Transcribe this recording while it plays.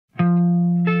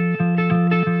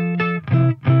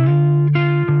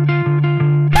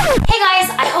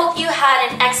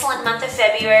month of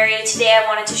February. Today I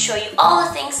wanted to show you all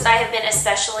the things that I have been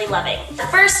especially loving. The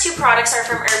first two products are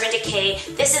from Urban Decay.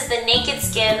 This is the Naked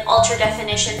Skin Ultra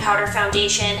Definition Powder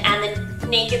Foundation and the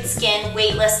Naked Skin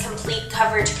Weightless Complete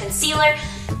Coverage Concealer.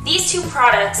 These two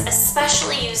products,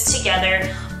 especially used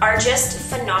together, are just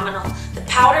phenomenal. The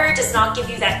powder does not give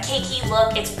you that cakey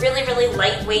look. It's really, really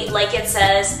lightweight like it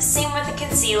says. Same with the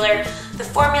concealer. The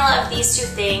formula of these two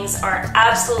things are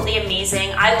absolutely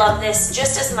amazing. I love this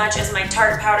just as much as my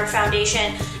Tarte Powder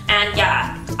Foundation. And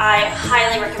yeah, I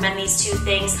highly recommend these two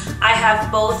things. I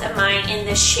have both of mine in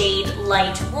the shade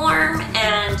Light Warm,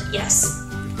 and yes,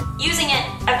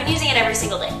 I've been using it every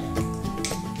single day.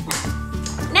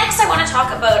 Next, I want to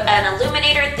talk about an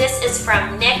illuminator. This is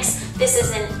from NYX. This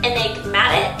is an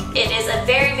Enigmatic. It is a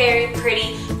very, very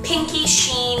pretty pinky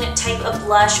sheen type of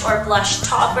blush or blush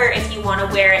topper if you want to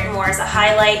wear it more as a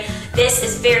highlight. This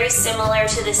is very similar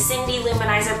to the Cindy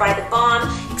Luminizer by The Balm,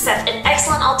 except an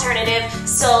excellent alternative.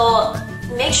 So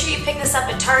make sure you pick this up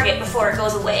at Target before it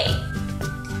goes away.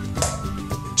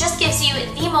 Just gives you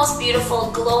the most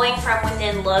beautiful glowing from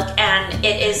within look, and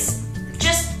it is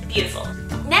just beautiful.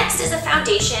 Next is a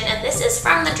foundation, and this is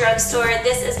from the drugstore.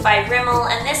 This is by Rimmel,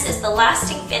 and this is the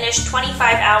Lasting Finish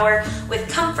 25-Hour with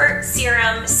Comfort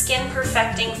Serum Skin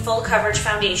Perfecting Full Coverage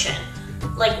Foundation.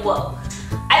 Like, whoa.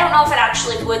 I don't know if it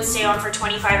actually would stay on for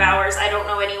 25 hours. I don't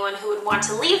know anyone who would want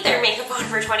to leave their makeup on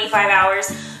for 25 hours,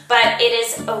 but it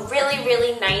is a really,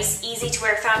 really nice, easy to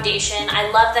wear foundation. I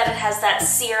love that it has that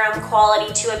serum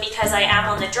quality to it because I am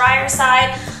on the drier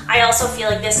side. I also feel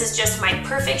like this is just my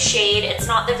perfect shade. It's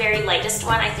not the very lightest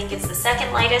one. I think it's the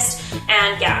second lightest.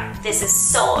 And yeah, this is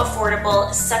so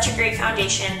affordable. Such a great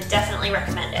foundation. Definitely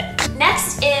recommend it.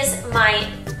 Next is my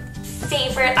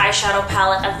favorite eyeshadow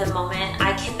palette of the moment.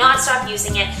 I cannot stop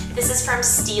using it. This is from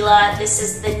Stila. This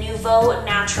is the Nouveau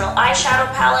Natural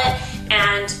Eyeshadow Palette,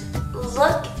 and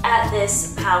look at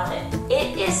this palette.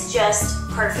 It is just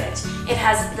perfect. It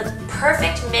has the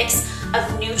perfect mix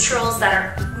of neutrals that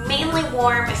are mainly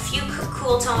warm, a few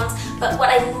cool tones, but what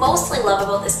I mostly love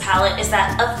about this palette is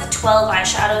that of the 12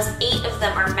 eyeshadows, 8 of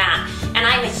them are matte, and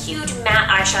I'm a huge matte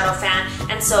eyeshadow fan,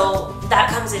 and so that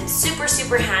comes in super,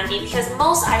 super handy because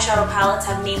most eyeshadow palettes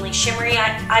have mainly shimmery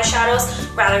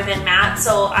eyeshadows rather than matte,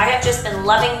 so I have just been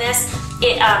loving this.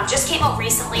 It just came out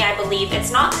recently, I believe.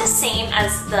 It's not the same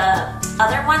as the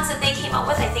other ones that they came out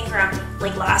with, I think around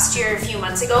like last year, a few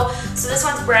months ago, so this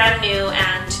one's brand new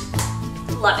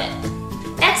and love it.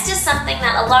 Next is something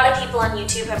that a lot of people on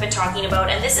YouTube have been talking about,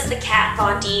 and this is the Kat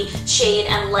Von D Shade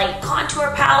and Light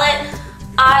Contour Palette.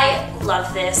 I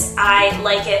love this. I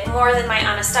like it more than my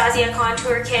Anastasia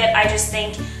contour kit. I just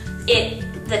think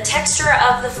the texture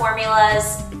of the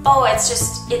formulas, oh, it's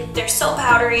just, they're so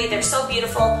powdery, they're so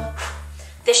beautiful.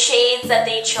 The shades that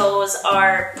they chose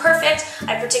are perfect.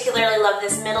 I particularly love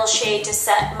this middle shade to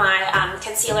set my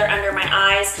concealer under my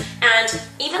eyes. And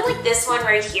even like this one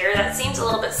right here, that seems a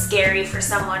little bit scary for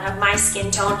someone of my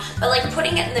skin tone, but like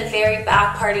putting it in the very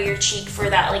back part of your cheek for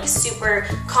that like super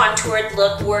contoured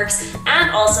look works.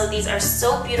 And also these are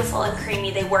so beautiful and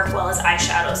creamy, they work well as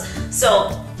eyeshadows. So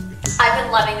I've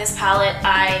been loving this palette.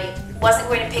 I wasn't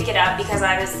going to pick it up because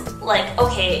I was like,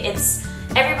 okay,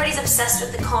 everybody's obsessed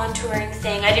with the contouring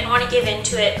thing. I didn't want to give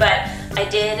into it, but I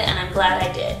did, and I'm glad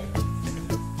I did.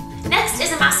 Next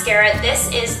is a mascara.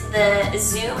 This is the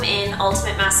Zoom In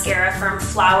Ultimate Mascara from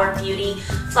Flower Beauty.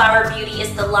 Flower Beauty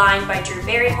is the line by Drew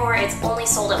Barrymore. It's only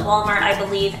sold at Walmart, I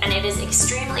believe, and it is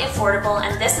extremely affordable,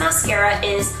 and this mascara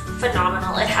is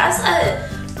phenomenal. It has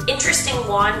a interesting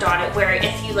wand on it where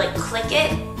if you like click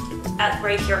it,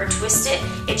 right here or twist it,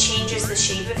 it changes the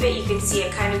shape of it. You can see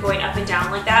it kind of going up and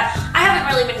down like that. I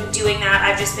haven't really been doing that.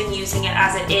 I've just been using it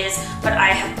as it is, but I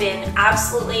have been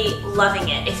absolutely loving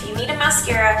it. If you need a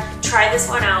mascara, try this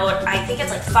one out. I think it's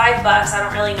like $5, I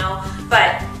don't really know,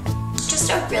 but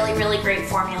just a really, really great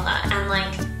formula and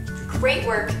like great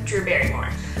work, Drew Barrymore.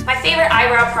 My favorite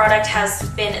eyebrow product has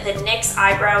been the NYX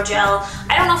Eyebrow Gel.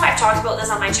 I don't know if I've talked about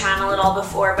this on my channel at all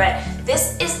before, but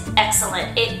this is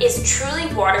excellent. It is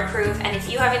truly waterproof, and if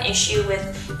you have an issue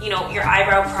with, you know, your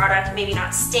eyebrow product maybe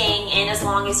not staying in as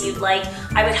long as you'd like,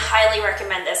 I would highly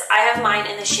recommend this. I have mine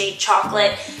in the shade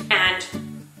Chocolate, and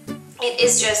it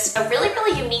is just a really,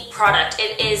 really unique product.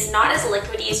 It is not as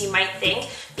liquidy as you might think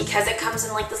because it comes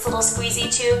in like this little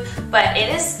squeezy tube, but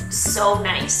it is so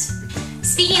nice.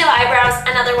 Speaking of eyebrows,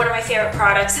 another one of my favorite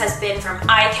products has been from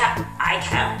Ico.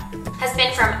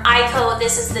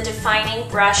 This is the Defining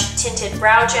Brush Tinted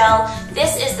Brow Gel.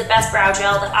 This is the best brow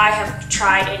gel that I have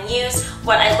tried and used.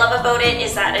 What I love about it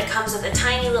is that it comes with a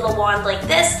tiny little wand like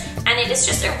this, and it is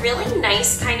just a really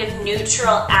nice kind of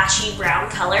neutral ashy brown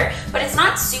color, but it's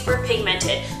not super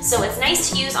pigmented. So it's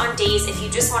nice to use on days if you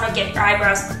just want to get your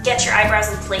eyebrows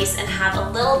in place and have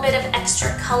a little bit of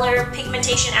extra color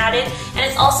pigmentation added. And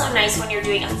it's also nice when you're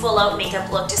doing a full out makeup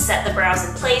look to set the brows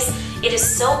in place. It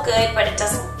is so good, but it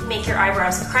doesn't make your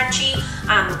eyebrows crunchy.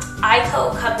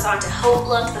 Ico comes onto Hope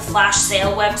Look, the flash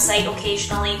sale website,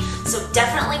 occasionally, so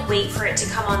definitely wait for it to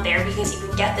come on there because you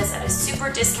can get this at a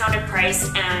super discounted price,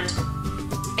 and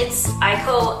it's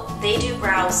Ico, they do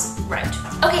brows right.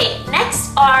 Okay,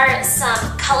 next are some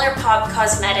Colourpop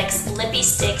Cosmetics Lippie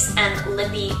Sticks and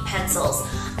Lippie Pencils.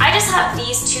 I just have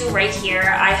these two right here.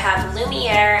 I have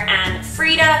Lumiere and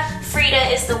Frida.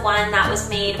 Frida is the one that was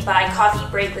made by Coffee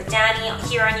Break with Danny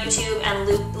here on YouTube,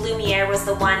 and Lumiere was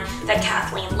the one that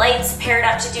Kathleen Lights paired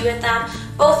up to do with them.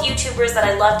 Both YouTubers that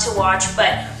I love to watch,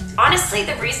 but honestly,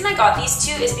 the reason I got these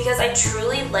two is because I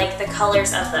truly like the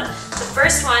colors of them. The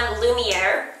first one,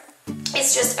 Lumiere,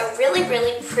 is just a really,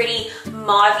 really pretty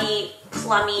mauve-y,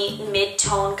 plummy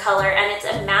mid-tone color, and it's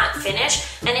a matte finish,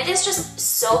 and it is just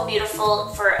so beautiful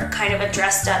for kind of a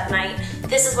dressed up night.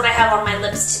 This is what I have on my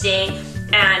lips today,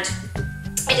 and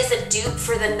it is a dupe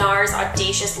for the NARS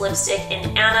Audacious lipstick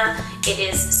in Anna. It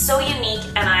is so unique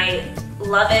and I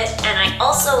love it, and I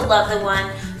also love the one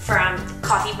from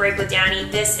Coffee Break with Danny.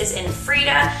 This is in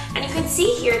Frida, and you can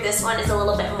see here this one is a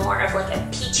little bit more of like a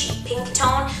peachy pink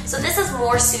tone, so this is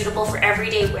more suitable for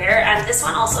everyday wear, and this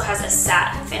one also has a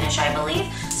satin finish, I believe,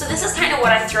 so this is kind of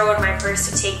what I throw in my purse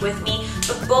to take with me.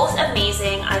 But both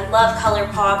amazing. I love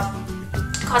Colourpop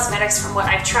Cosmetics from what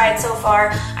I've tried so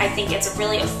far. I think it's a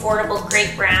really affordable,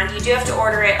 great brand. You do have to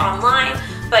order it online,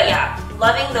 but yeah,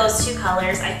 loving those two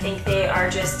colors. I think they are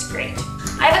just great.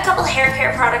 I have a couple hair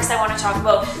care products I want to talk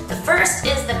about. The first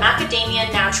is the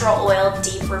Macadamia Natural Oil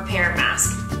Deep Repair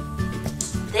Mask.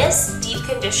 This deep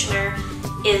conditioner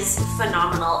is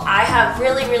phenomenal. I have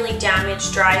really, really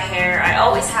damaged dry hair. I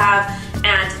always have,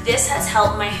 and this has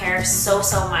helped my hair so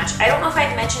much. I don't know if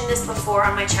I've mentioned this before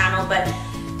on my channel, but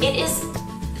it is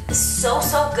so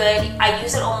good. I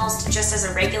use it almost just as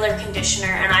a regular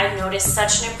conditioner, and I've noticed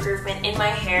such an improvement in my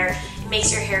hair. It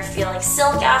makes your hair feel like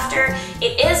silk after.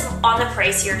 It is on the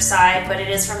pricier side, but it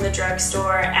is from the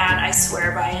drugstore, and I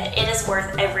swear by it. It is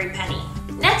worth every penny.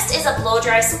 Next is a blow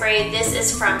dry spray. This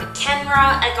is from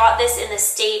Kenra. I got this in the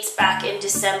States back in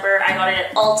December. I got it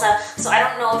at Ulta, so I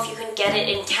don't know if you can get it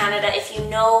in Canada. If you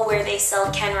know where they sell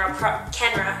Kenra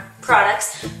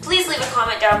products, please leave a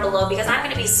comment down below because I'm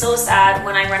going to be so sad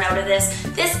when I run out of this.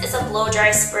 This is a blow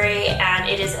dry spray, and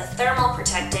it is a thermal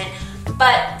protectant,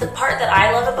 but the part that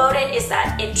I love about it is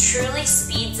that it truly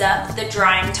speeds up the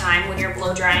drying time when you're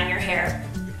blow drying your hair.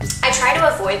 I try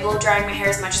to avoid blow drying my hair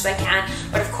as much as I can,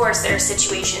 but of course there are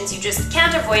situations you just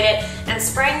can't avoid it, and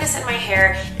spraying this in my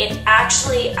hair, it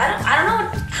actually, I don't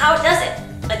know how it does it.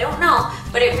 I don't know,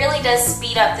 but it really does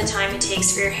speed up the time it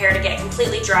takes for your hair to get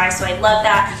completely dry, so I love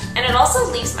that. And it also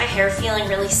leaves my hair feeling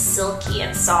really silky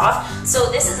and soft,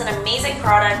 so this is an amazing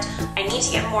product. I need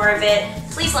to get more of it.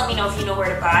 Please let me know if you know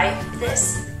where to buy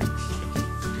this.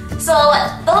 So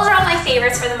those are all my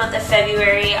favorites for the month of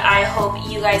February. I hope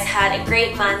you guys had a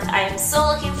great month. I am so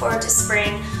looking forward to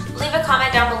spring. Leave a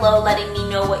comment down below letting me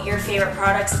know what your favorite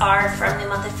products are from the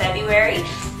month of February.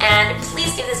 And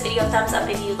please give this video a thumbs up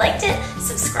if you liked it.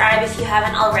 Subscribe if you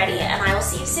haven't already, and I will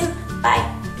see you soon. Bye.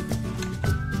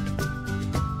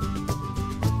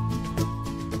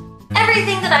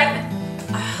 Everything that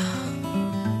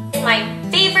is my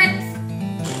favorite.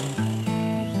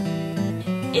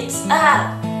 It's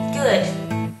good.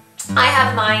 I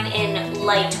have mine in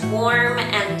light warm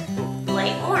and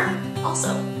light warm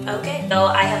also. Okay, so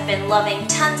I have been loving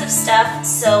tons of stuff,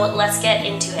 so let's get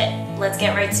into it. Let's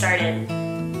get right started.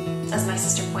 As my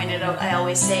sister pointed out, I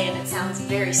always say, and it sounds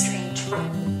very strange,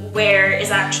 where is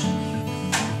actually...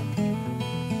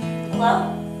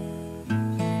 Hello?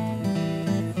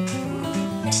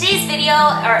 In today's video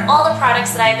are all the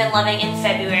products that I've been loving in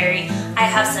February. I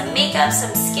have some makeup,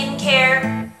 some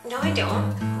skincare. No, I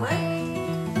don't. What?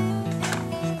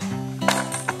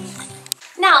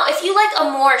 Now, if you like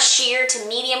a more sheer to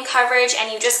medium coverage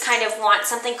and you just kind of want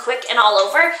something quick and all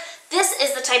over, this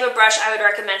is the type of brush I would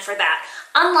recommend for that.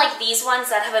 Unlike these ones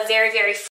that have a very